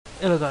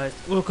Hello guys,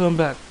 welcome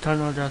back to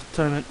another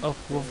tournament of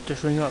Wolf the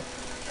Showing Up.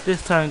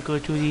 This time go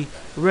to the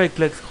red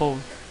clicks hold.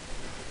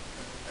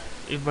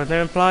 If my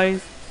name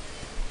implies,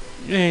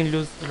 you may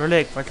lose your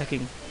leg for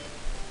attacking.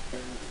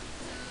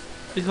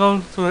 This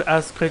one so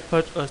as straight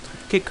punch or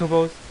kick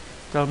combos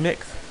that are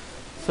mixed.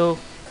 So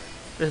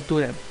let's do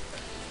them.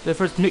 The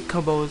first mix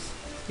combos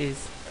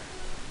is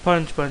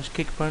punch punch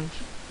kick punch.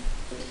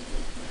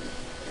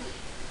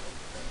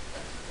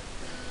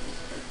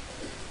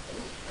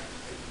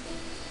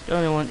 The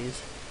only one is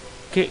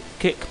kick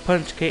kick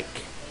punch kick.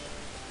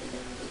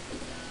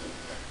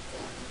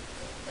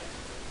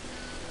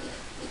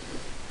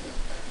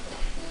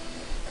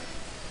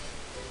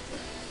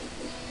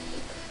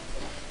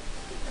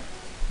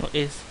 No,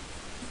 is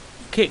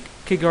kick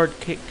guard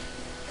kick.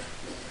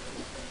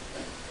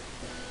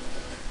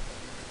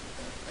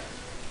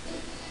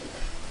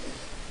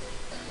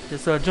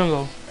 This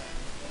jungle.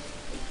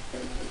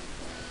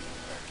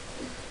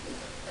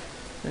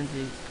 Then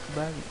the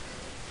back.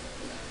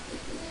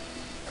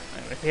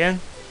 Right here.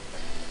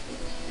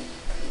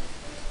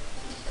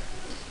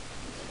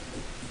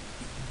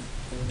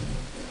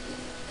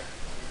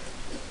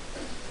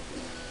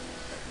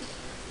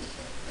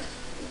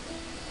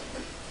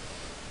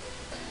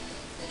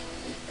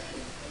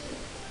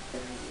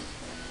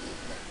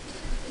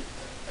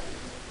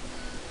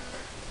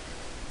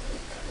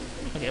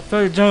 Okay, I feel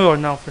the jungle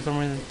now for some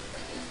reason.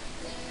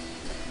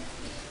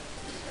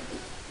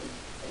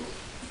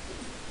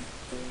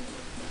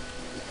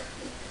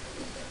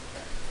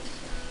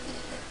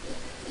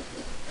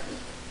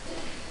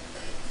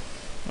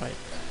 Right.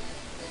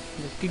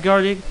 Keep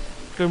guarding.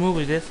 Good move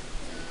with this.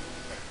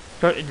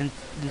 Guard and then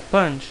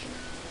punch.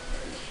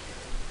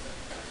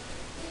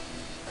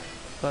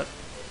 But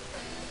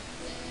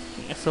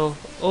so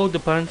all the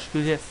punch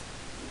do this.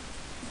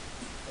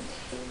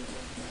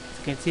 As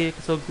you can see, you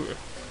can also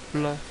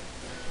blood.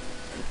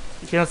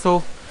 You can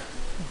also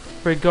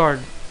spray guard.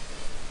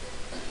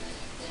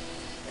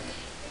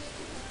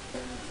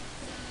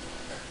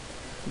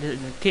 Then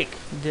kick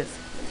this.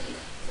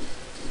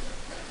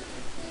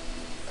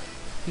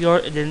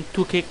 Guard and then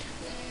two kick.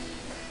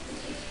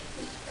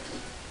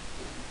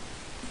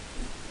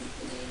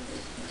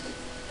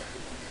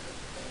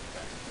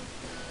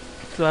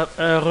 So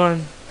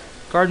run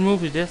guard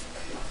move with this.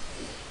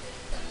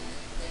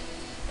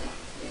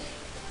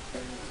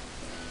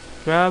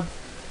 Grab.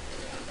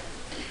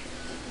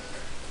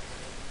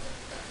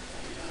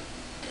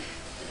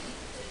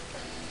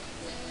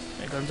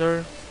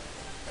 Gunzer.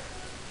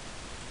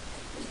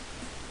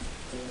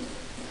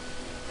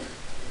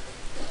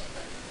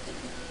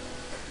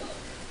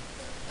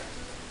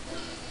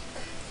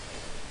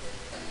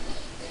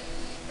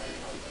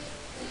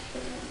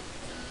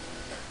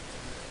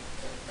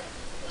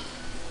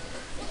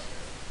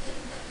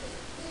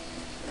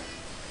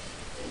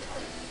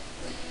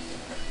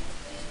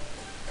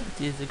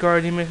 This is the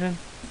guard animation.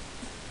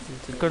 This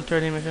is the counter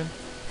animation.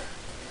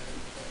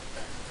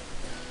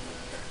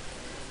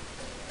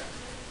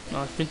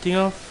 Now sprinting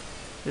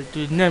off. Let's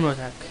do the Nemo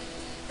attack.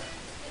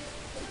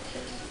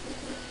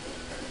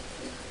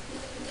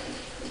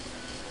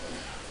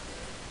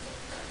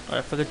 Alright,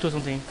 I forgot to do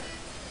something.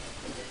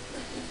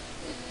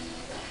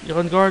 You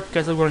run guard,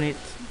 castle run it.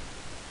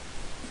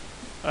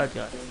 Alright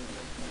guys.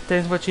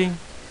 Thanks for watching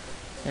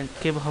and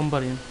keep humble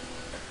in.